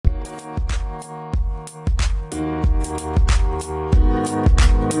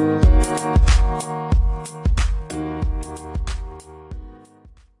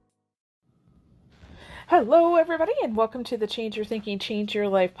Hello, everybody, and welcome to the Change Your Thinking, Change Your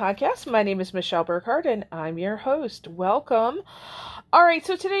Life podcast. My name is Michelle Burkhardt, and I'm your host. Welcome. All right,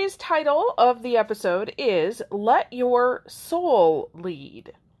 so today's title of the episode is Let Your Soul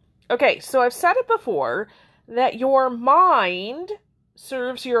Lead. Okay, so I've said it before that your mind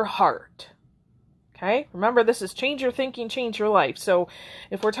serves your heart. Okay, remember this is Change Your Thinking, Change Your Life. So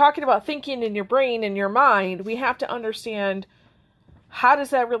if we're talking about thinking in your brain and your mind, we have to understand how does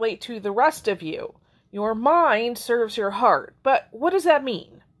that relate to the rest of you. Your mind serves your heart. But what does that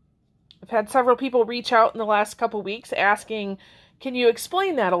mean? I've had several people reach out in the last couple weeks asking, can you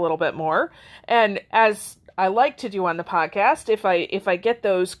explain that a little bit more? And as I like to do on the podcast, if I get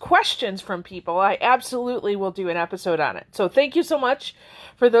those questions from people, I absolutely will do an episode on it. So thank you so much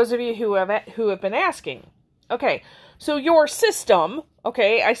for those of you who have been asking. Okay, so your system,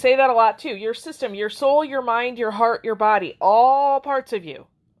 okay, I say that a lot too. Your system, your soul, your mind, your heart, your body, all parts of you,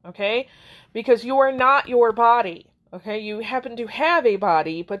 okay? Because you are not your body, okay? You happen to have a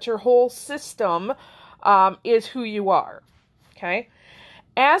body, but your whole system is who you are, okay?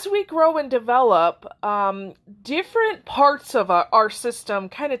 As we grow and develop, different parts of our system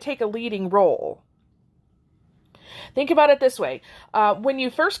kind of take a leading role. Think about it this way. When you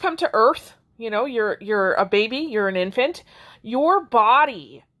first come to Earth, you know, you're a baby, you're an infant, your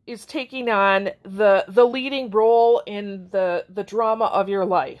body is taking on the leading role in the drama of your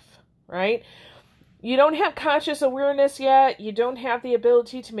life. Right? You don't have conscious awareness yet. You don't have the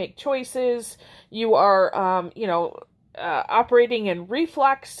ability to make choices. You are, operating in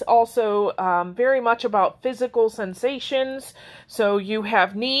reflex, also very much about physical sensations. So you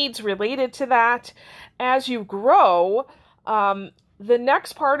have needs related to that. As you grow, the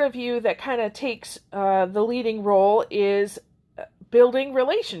next part of you that kind of takes the leading role is building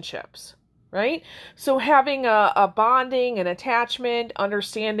relationships. Right? So having a bonding, an attachment,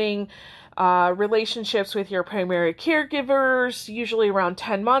 understanding relationships with your primary caregivers, usually around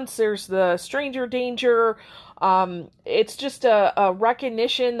 10 months, there's the stranger danger. It's just a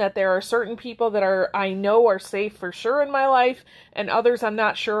recognition that there are certain people that I know are safe for sure in my life, and others I'm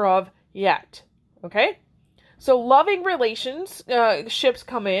not sure of yet. Okay? So loving relationships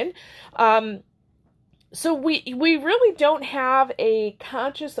come in. So we really don't have a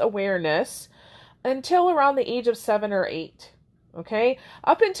conscious awareness until around the age of 7 or 8. Okay?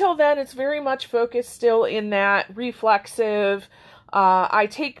 Up until then, it's very much focused still in that reflexive. I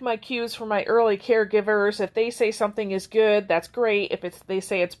take my cues from my early caregivers. If they say something is good, that's great. If they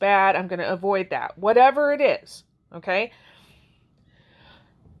say it's bad, I'm going to avoid that. Whatever it is. Okay?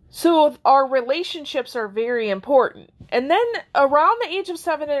 So our relationships are very important. And then around the age of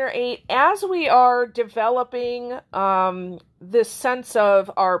 7 or 8, as we are developing this sense of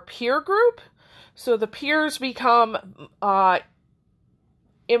our peer group, so the peers become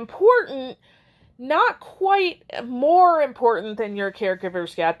important, not quite more important than your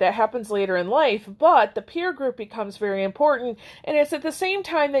caregivers yet. That happens later in life, but the peer group becomes very important. And it's at the same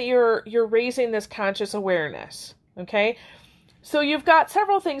time that you're raising this conscious awareness. Okay? So you've got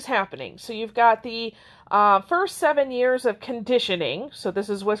several things happening. So you've got the first 7 years of conditioning. So this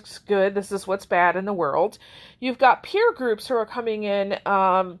is what's good. This is what's bad in the world. You've got peer groups who are coming in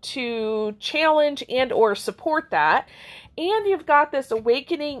to challenge and or support that. And you've got this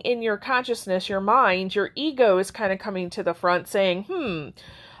awakening in your consciousness, your mind. Your ego is kind of coming to the front saying,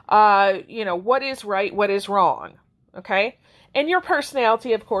 what is right? What is wrong? Okay? And your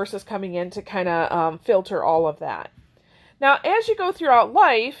personality, of course, is coming in to kind of filter all of that. Now, as you go throughout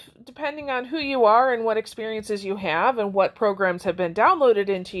life, depending on who you are and what experiences you have and what programs have been downloaded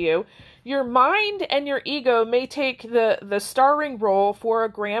into you, your mind and your ego may take the starring role for a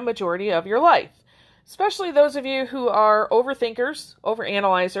grand majority of your life. Especially those of you who are overthinkers,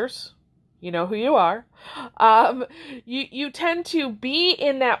 overanalyzers, you know who you are. You tend to be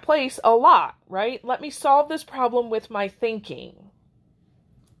in that place a lot, right? Let me solve this problem with my thinking.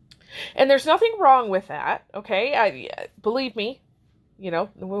 And there's nothing wrong with that, okay? Believe me,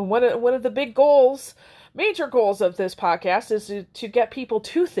 one of the big goals, major goals of this podcast is to get people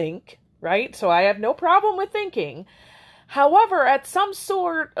to think, right? So I have no problem with thinking. However, at some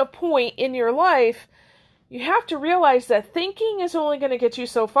sort of point in your life, you have to realize that thinking is only going to get you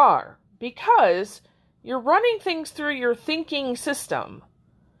so far because you're running things through your thinking system.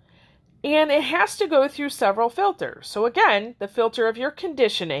 And it has to go through several filters. So again, the filter of your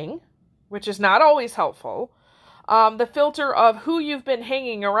conditioning, which is not always helpful. The filter of who you've been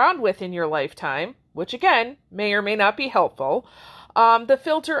hanging around with in your lifetime, which again, may or may not be helpful. The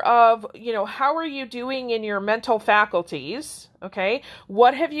filter of, how are you doing in your mental faculties? Okay.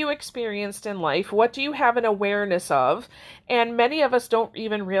 What have you experienced in life? What do you have an awareness of? And many of us don't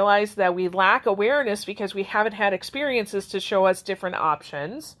even realize that we lack awareness because we haven't had experiences to show us different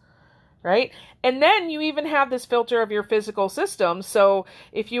options. Right? And then you even have this filter of your physical system. So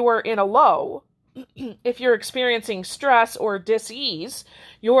if you are in a low, if you're experiencing stress or dis-ease,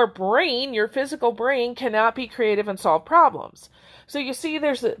 your brain, your physical brain, cannot be creative and solve problems. So you see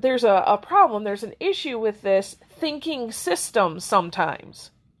there's a problem, there's an issue with this thinking system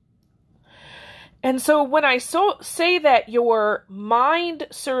sometimes. And so when I say that your mind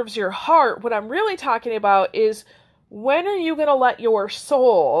serves your heart, what I'm really talking about is, when are you going to let your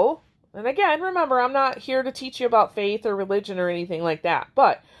soul, and again, remember, I'm not here to teach you about faith or religion or anything like that,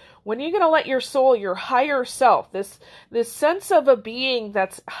 but when are you going to let your soul, your higher self, this sense of a being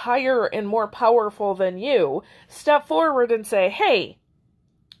that's higher and more powerful than you, step forward and say, hey,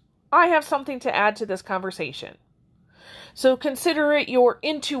 I have something to add to this conversation. So consider it your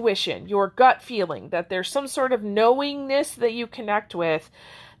intuition, your gut feeling, that there's some sort of knowingness that you connect with,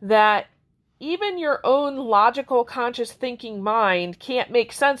 that even your own logical, conscious thinking mind can't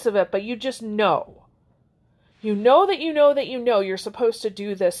make sense of it, but you just know. You know that you know that you know you're supposed to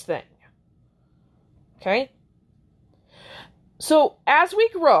do this thing. Okay? So as we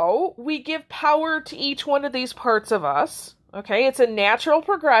grow, we give power to each one of these parts of us. Okay? It's a natural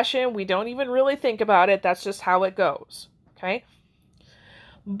progression. We don't even really think about it. That's just how it goes. Okay?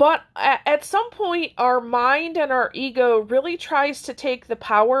 But at some point, our mind and our ego really tries to take the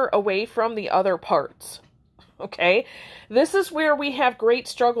power away from the other parts. Okay? This is where we have great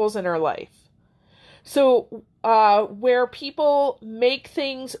struggles in our life. So, where people make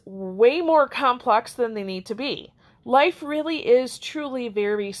things way more complex than they need to be. Life really is truly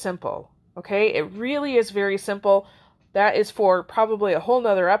very simple. Okay? It really is very simple. That is for probably a whole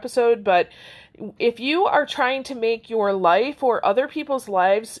nother episode, but if you are trying to make your life or other people's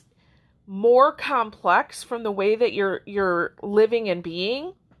lives more complex from the way that you're living and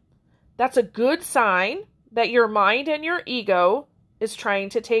being, that's a good sign that your mind and your ego is trying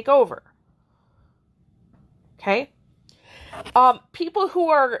to take over. Okay? People who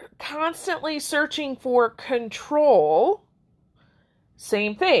are constantly searching for control,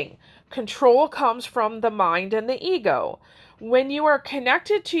 same thing. Control comes from the mind and the ego. When you are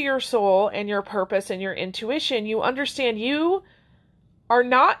connected to your soul and your purpose and your intuition, you understand you are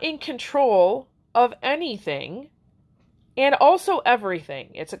not in control of anything and also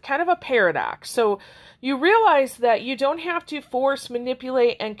everything. It's a kind of a paradox. So you realize that you don't have to force,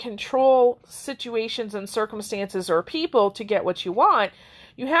 manipulate, and control situations and circumstances or people to get what you want.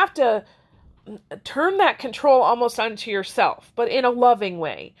 You have to turn that control almost onto yourself, but in a loving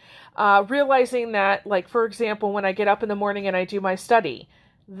way. Realizing that, like, for example, when I get up in the morning and I do my study,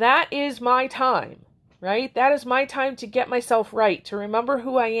 that is my time, right? That is my time to get myself right, to remember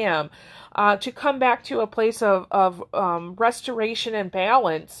who I am, to come back to a place of restoration and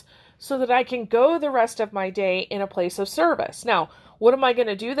balance so that I can go the rest of my day in a place of service. Now, what am I going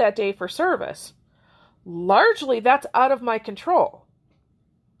to do that day for service? Largely, that's out of my control.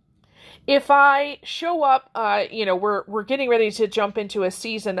 If I show up, we're getting ready to jump into a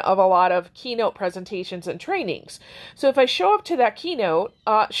season of a lot of keynote presentations and trainings. So if I show up to that keynote,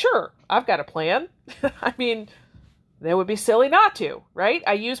 sure, I've got a plan. I mean, that would be silly not to, right?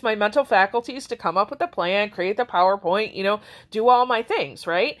 I use my mental faculties to come up with a plan, create the PowerPoint, do all my things,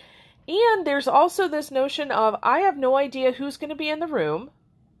 right? And there's also this notion of, I have no idea who's going to be in the room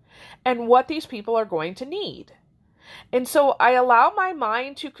and what these people are going to need. And so I allow my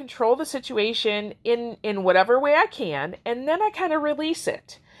mind to control the situation in whatever way I can, and then I kind of release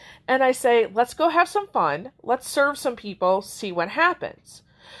it. And I say, let's go have some fun. Let's serve some people, see what happens.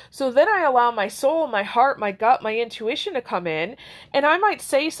 So then I allow my soul, my heart, my gut, my intuition to come in, and I might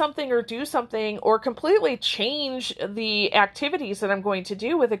say something or do something or completely change the activities that I'm going to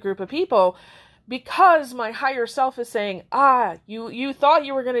do with a group of people because my higher self is saying, you thought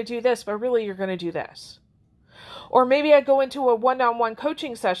you were going to do this, but really you're going to do this. Or maybe I go into a one-on-one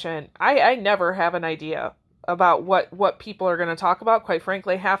coaching session. I never have an idea about what people are going to talk about. Quite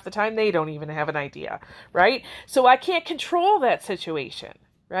frankly, half the time they don't even have an idea, right? So I can't control that situation,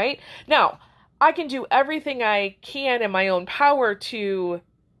 right? Now, I can do everything I can in my own power to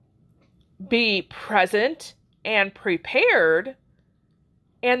be present and prepared,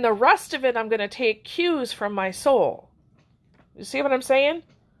 and the rest of it I'm going to take cues from my soul. You see what I'm saying?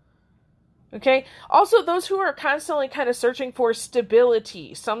 Okay. Also, those who are constantly kind of searching for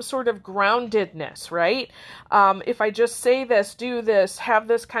stability, some sort of groundedness, right? If I just say this, do this, have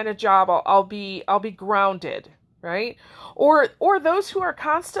this kind of job, I'll be grounded, right? Or those who are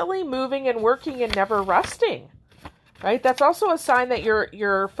constantly moving and working and never resting, right? That's also a sign that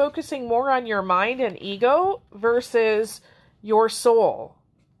you're focusing more on your mind and ego versus your soul.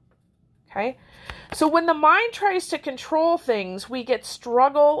 Okay? So when the mind tries to control things, we get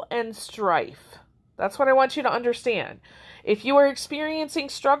struggle and strife. That's what I want you to understand. If you are experiencing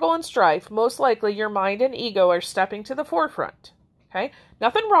struggle and strife, most likely your mind and ego are stepping to the forefront. Okay?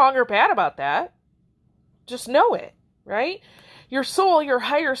 Nothing wrong or bad about that. Just know it, right? Your soul, your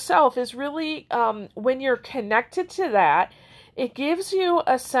higher self is really, when you're connected to that, it gives you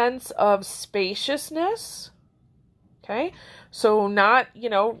a sense of spaciousness. Okay? So not,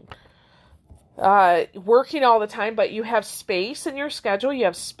 working all the time, but you have space in your schedule, you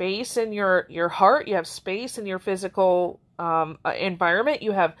have space in your heart, you have space in your physical environment,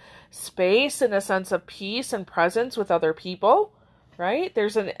 you have space in a sense of peace and presence with other people, right?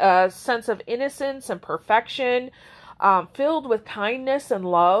 There's a sense of innocence and perfection, filled with kindness and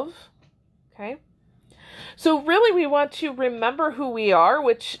love, okay? So really we want to remember who we are,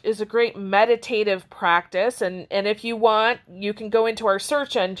 which is a great meditative practice. And if you want, you can go into our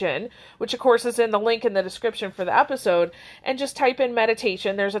search engine, which of course is in the link in the description for the episode, and just type in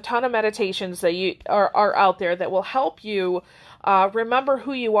meditation. There's a ton of meditations that are out there that will help you remember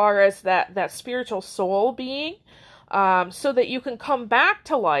who you are as that spiritual soul being, so that you can come back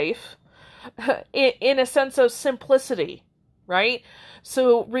to life in a sense of simplicity, right?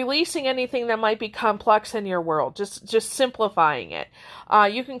 So releasing anything that might be complex in your world, just simplifying it.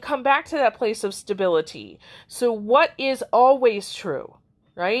 You can come back to that place of stability. So what is always true,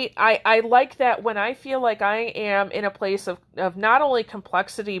 right? I like that when I feel like I am in a place of not only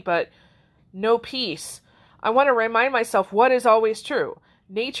complexity, but no peace. I want to remind myself what is always true.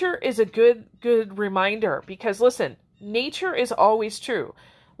 Nature is a good reminder, because listen, nature is always true.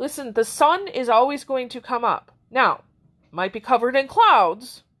 Listen, the sun is always going to come up. Now, might be covered in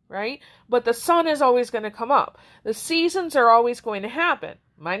clouds, right? But the sun is always going to come up. The seasons are always going to happen.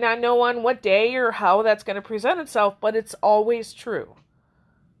 Might not know on what day or how that's going to present itself, but it's always true.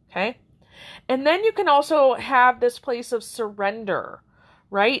 Okay? And then you can also have this place of surrender,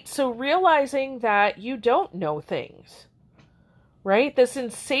 right? So realizing that you don't know things, right? This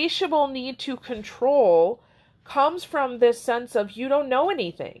insatiable need to control comes from this sense of you don't know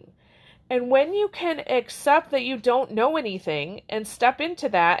anything. And when you can accept that you don't know anything and step into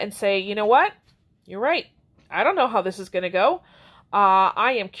that and say, you know what? You're right. I don't know how this is going to go.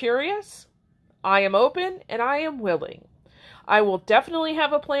 I am curious. I am open, and I am willing. I will definitely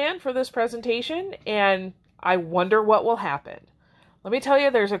have a plan for this presentation, and I wonder what will happen. Let me tell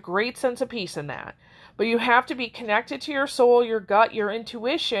you, there's a great sense of peace in that. But you have to be connected to your soul, your gut, your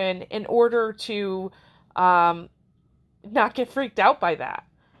intuition in order to not get freaked out by that.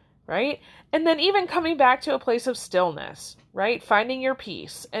 Right? And then even coming back to a place of stillness, right? Finding your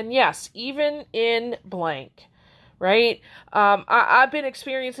peace. And yes, even in blank, right? I've been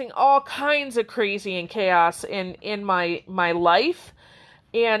experiencing all kinds of crazy and chaos in my life.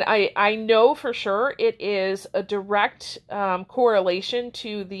 And I know for sure it is a direct correlation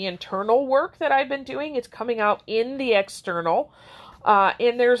to the internal work that I've been doing. It's coming out in the external.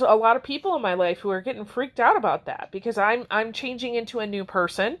 And there's a lot of people in my life who are getting freaked out about that, because I'm changing into a new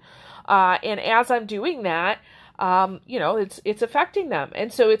person. And as I'm doing that, it's affecting them.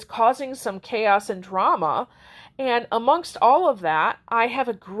 And so it's causing some chaos and drama. And amongst all of that, I have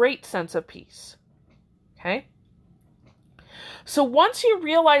a great sense of peace. Okay. So once you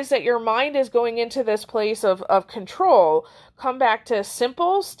realize that your mind is going into this place of control, come back to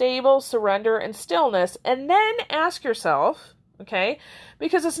simple, stable, surrender, and stillness, and then ask yourself, okay?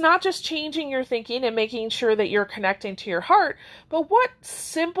 Because it's not just changing your thinking and making sure that you're connecting to your heart, but what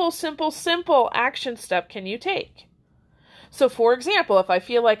simple action step can you take? So for example, if I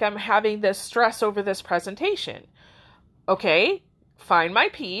feel like I'm having this stress over this presentation, okay, find my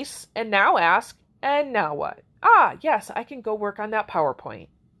peace and now ask, and now what? Yes, I can go work on that PowerPoint.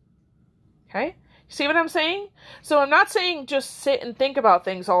 Okay? See what I'm saying? So I'm not saying just sit and think about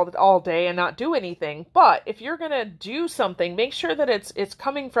things all day and not do anything. But if you're going to do something, make sure that it's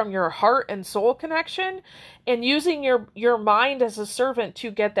coming from your heart and soul connection and using your mind as a servant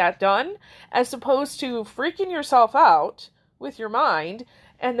to get that done, as opposed to freaking yourself out with your mind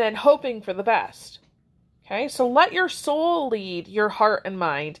and then hoping for the best. Okay? So let your soul lead your heart and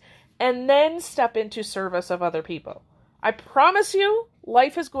mind, and then step into service of other people. I promise you,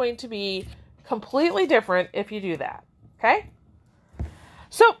 life is going to be completely different if you do that. Okay?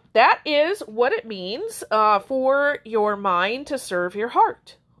 So that is what it means for your mind to serve your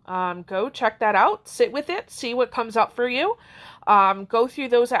heart. Go check that out, sit with it, see what comes up for you. Go through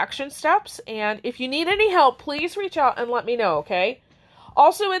those action steps. And if you need any help, please reach out and let me know, okay?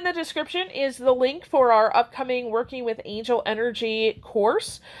 Also in the description is the link for our upcoming Working with Angel Energy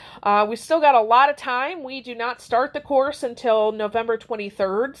course. We still got a lot of time. We do not start the course until November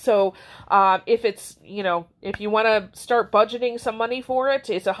 23rd. So if you want to start budgeting some money for it,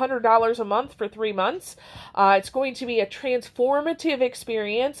 it's $100 a month for 3 months. It's going to be a transformative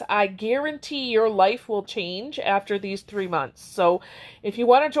experience. I guarantee your life will change after these 3 months. So if you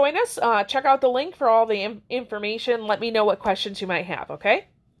want to join us, check out the link for all the information. Let me know what questions you might have, okay?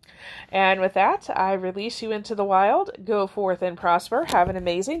 And with that, I release you into the wild. Go forth and prosper. Have an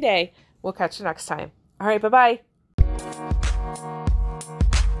amazing day. We'll catch you next time. All right, bye-bye.